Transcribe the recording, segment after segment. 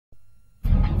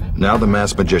Now the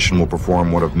masked magician will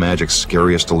perform one of magic's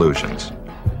scariest illusions,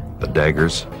 the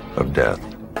daggers of death.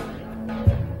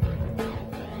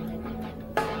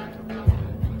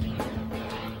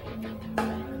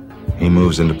 He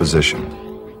moves into position.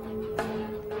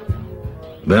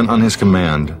 Then, on his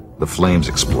command, the flames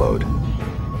explode.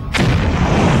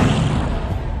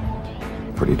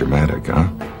 Pretty dramatic, huh?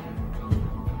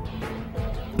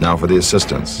 Now for the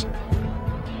assistants.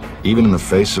 Even in the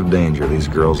face of danger, these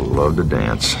girls love to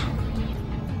dance.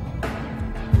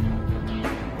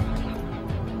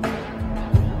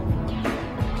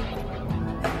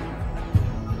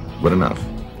 But enough.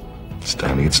 It's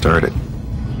time to get started.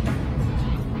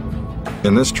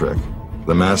 In this trick,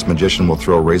 the masked magician will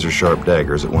throw razor-sharp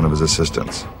daggers at one of his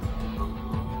assistants.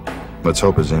 Let's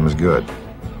hope his aim is good.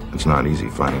 It's not easy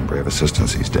finding brave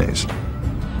assistants these days.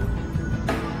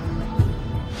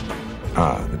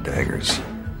 Ah, the daggers.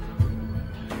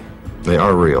 They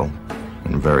are real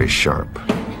and very sharp.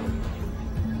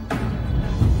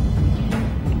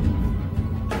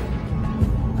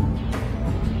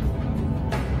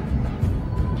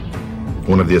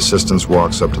 One of the assistants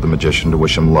walks up to the magician to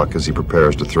wish him luck as he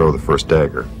prepares to throw the first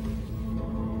dagger.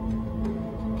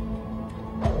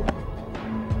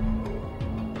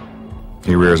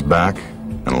 He rears back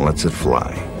and lets it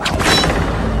fly.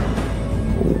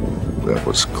 Oh, that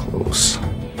was close.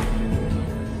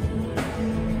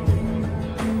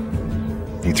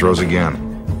 He throws again.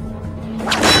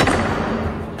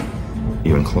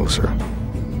 Even closer.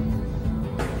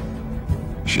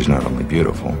 She's not only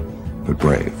beautiful, but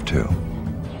brave, too.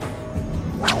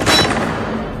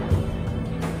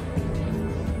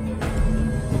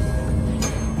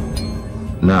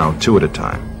 Now, two at a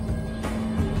time.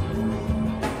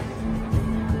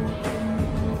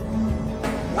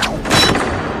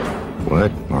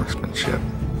 What marksmanship?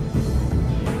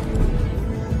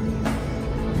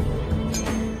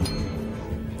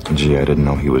 Gee, I didn't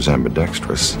know he was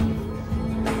ambidextrous.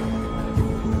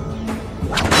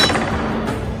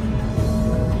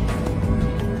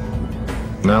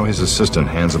 Now his assistant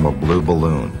hands him a blue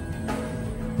balloon.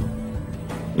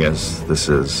 Yes, this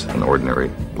is an ordinary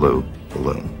blue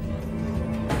balloon.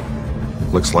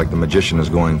 Looks like the magician is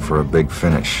going for a big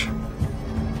finish.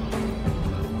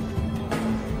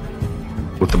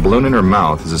 With the balloon in her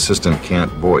mouth, his assistant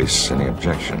can't voice any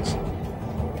objections.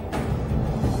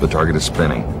 The target is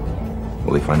spinning.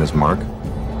 Will he find his mark?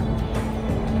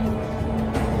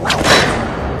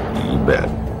 You bet.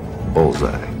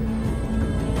 Bullseye.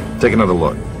 Take another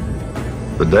look.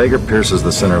 The dagger pierces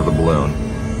the center of the balloon.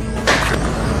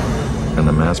 And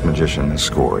the masked magician has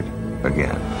scored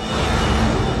again.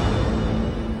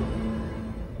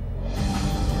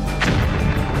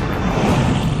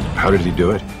 How did he do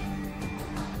it?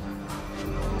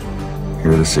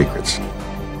 Here are the secrets.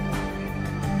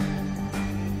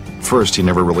 First, he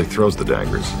never really throws the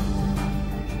daggers.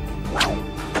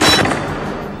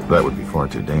 That would be far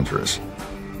too dangerous.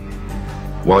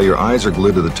 While your eyes are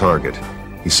glued to the target,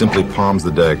 he simply palms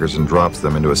the daggers and drops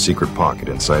them into a secret pocket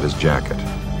inside his jacket.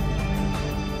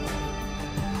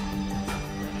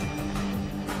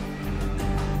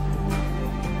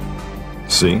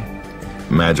 See?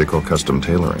 Magical custom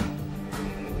tailoring.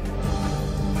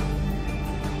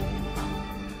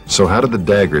 So how did the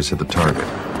daggers hit the target?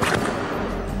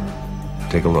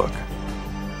 Take a look.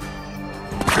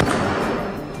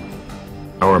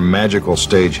 Our magical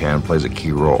stagehand plays a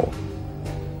key role.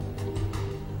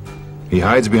 He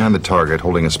hides behind the target,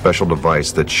 holding a special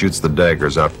device that shoots the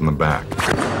daggers out from the back.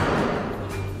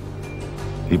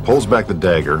 He pulls back the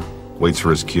dagger, waits for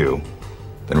his cue,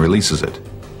 then releases it.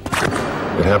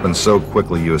 It happens so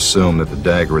quickly you assume that the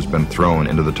dagger has been thrown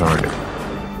into the target.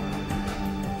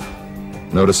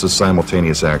 Notice the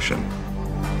simultaneous action.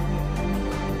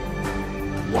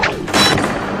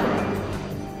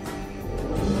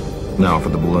 Now for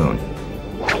the balloon.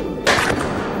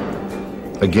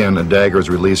 Again, a dagger is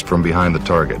released from behind the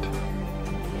target.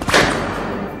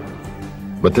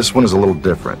 But this one is a little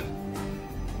different.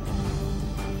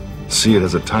 See, it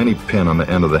has a tiny pin on the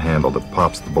end of the handle that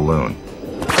pops the balloon.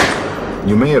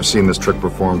 You may have seen this trick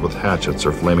performed with hatchets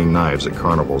or flaming knives at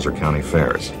carnivals or county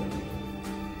fairs.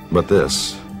 But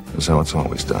this is how it's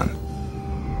always done.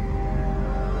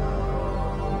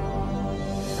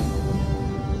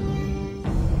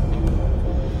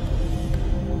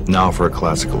 Now for a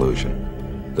classic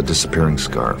illusion, the disappearing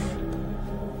scarf.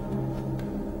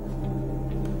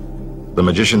 The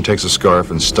magician takes a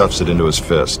scarf and stuffs it into his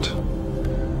fist.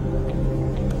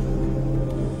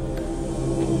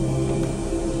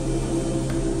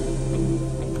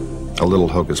 A little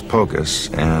hocus pocus,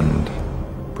 and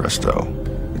presto,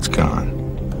 it's gone.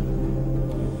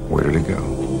 Where did it go?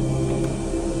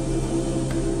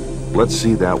 Let's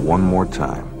see that one more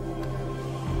time.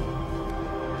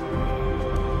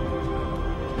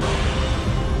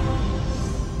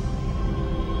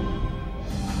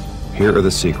 Here are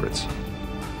the secrets.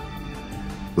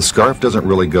 The scarf doesn't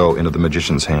really go into the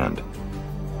magician's hand.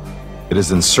 It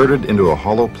is inserted into a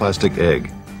hollow plastic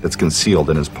egg that's concealed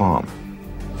in his palm.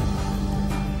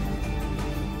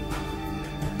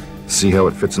 See how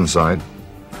it fits inside?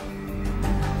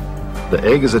 The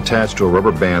egg is attached to a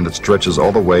rubber band that stretches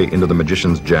all the way into the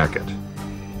magician's jacket.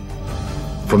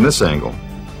 From this angle,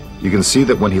 you can see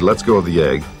that when he lets go of the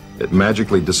egg, it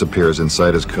magically disappears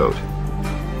inside his coat.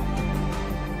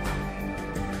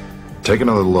 Take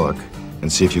another look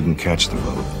and see if you can catch the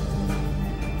move.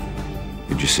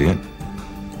 Did you see it?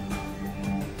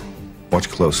 Watch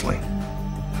closely.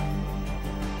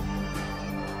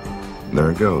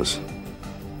 There it goes.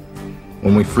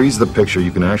 When we freeze the picture,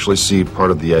 you can actually see part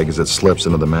of the egg as it slips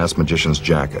into the masked magician's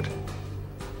jacket.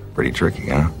 Pretty tricky,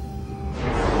 huh?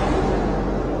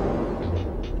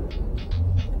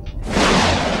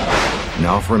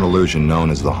 Now for an illusion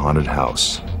known as the haunted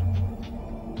house.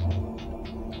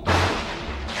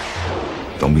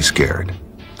 Don't be scared.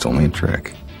 It's only a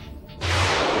trick.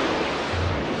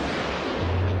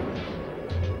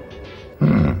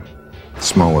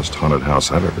 Smallest haunted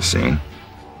house I've ever seen.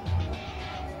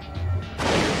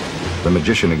 The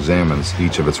magician examines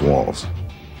each of its walls.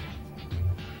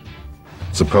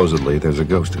 Supposedly, there's a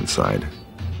ghost inside.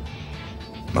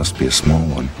 Must be a small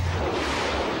one.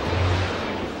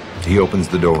 He opens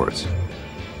the doors.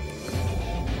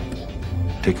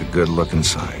 Take a good look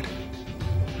inside.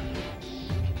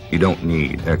 You don't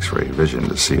need X-ray vision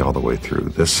to see all the way through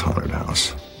this haunted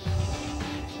house.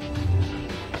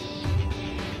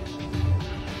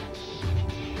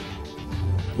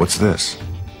 What's this?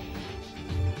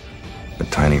 A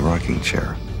tiny rocking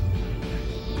chair.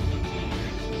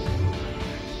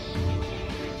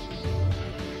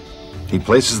 He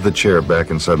places the chair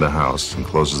back inside the house and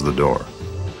closes the door.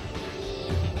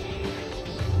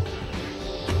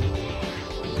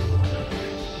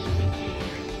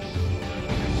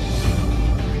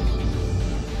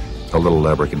 A little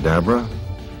abracadabra.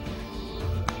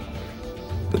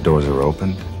 The doors are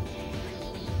opened.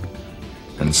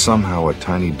 And somehow a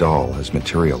tiny doll has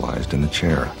materialized in the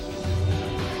chair.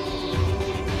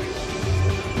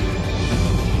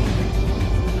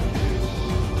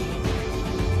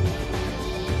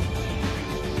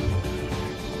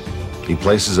 He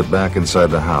places it back inside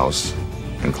the house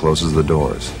and closes the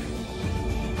doors.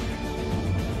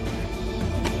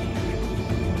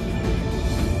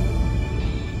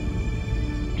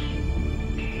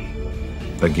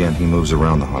 Again, he moves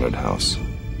around the haunted house.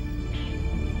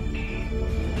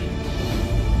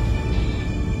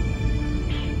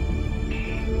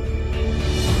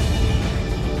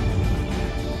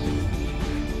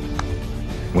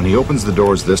 When he opens the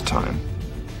doors this time,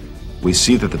 we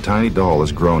see that the tiny doll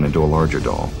has grown into a larger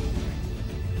doll.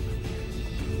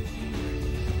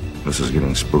 This is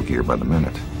getting spookier by the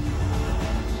minute.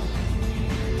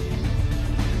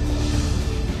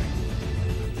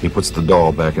 He puts the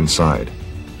doll back inside.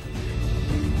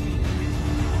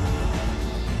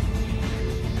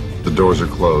 The doors are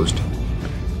closed.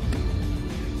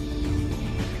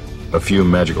 A few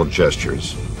magical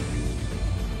gestures.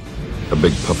 A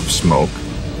big puff of smoke.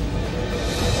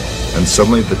 And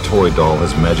suddenly the toy doll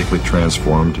has magically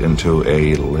transformed into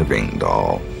a living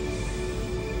doll.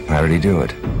 How did he do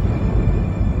it?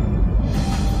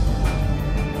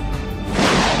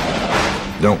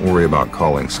 Don't worry about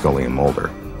calling Scully and Mulder.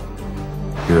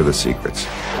 Here are the secrets.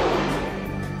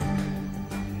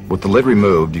 With the lid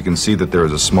removed, you can see that there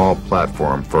is a small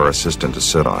platform for our assistant to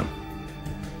sit on.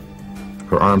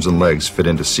 Her arms and legs fit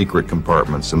into secret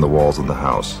compartments in the walls of the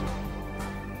house.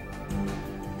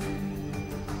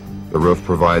 The roof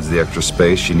provides the extra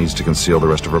space she needs to conceal the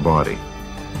rest of her body.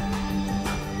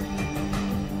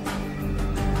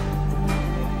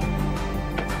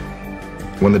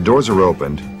 When the doors are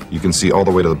opened, you can see all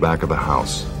the way to the back of the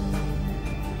house.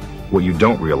 What you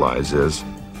don't realize is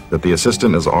that the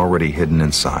assistant is already hidden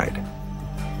inside.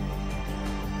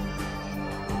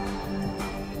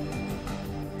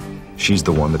 She's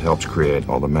the one that helps create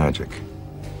all the magic.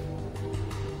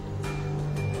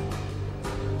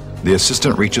 The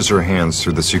assistant reaches her hands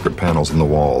through the secret panels in the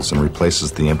walls and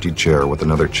replaces the empty chair with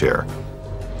another chair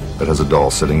that has a doll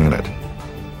sitting in it.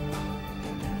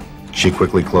 She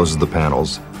quickly closes the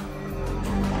panels.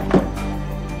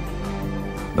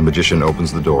 The magician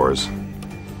opens the doors,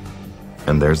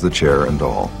 and there's the chair and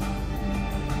doll.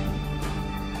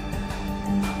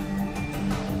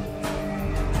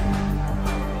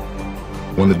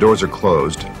 When the doors are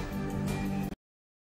closed,